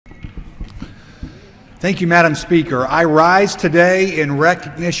Thank you, Madam Speaker. I rise today in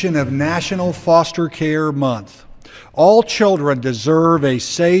recognition of National Foster Care Month. All children deserve a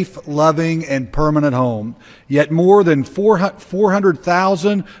safe, loving, and permanent home. Yet more than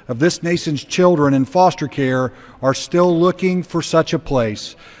 400,000 of this nation's children in foster care are still looking for such a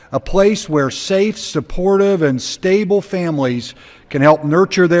place where safe, supportive, and stable families can help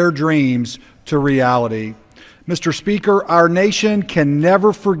nurture their dreams to reality. Mr. Speaker, our nation can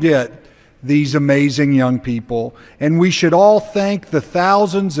never forget these amazing young people, and we should all thank the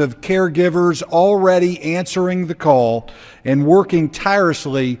thousands of caregivers already answering the call and working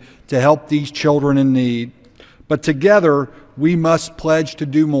tirelessly to help these children in need. But together, we must pledge to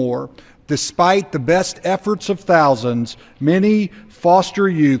do more. Despite the best efforts of thousands, many foster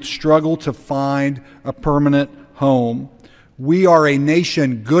youth struggle to find a permanent home. We are a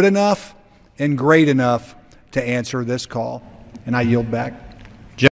nation good enough and great enough to answer this call. And I yield back.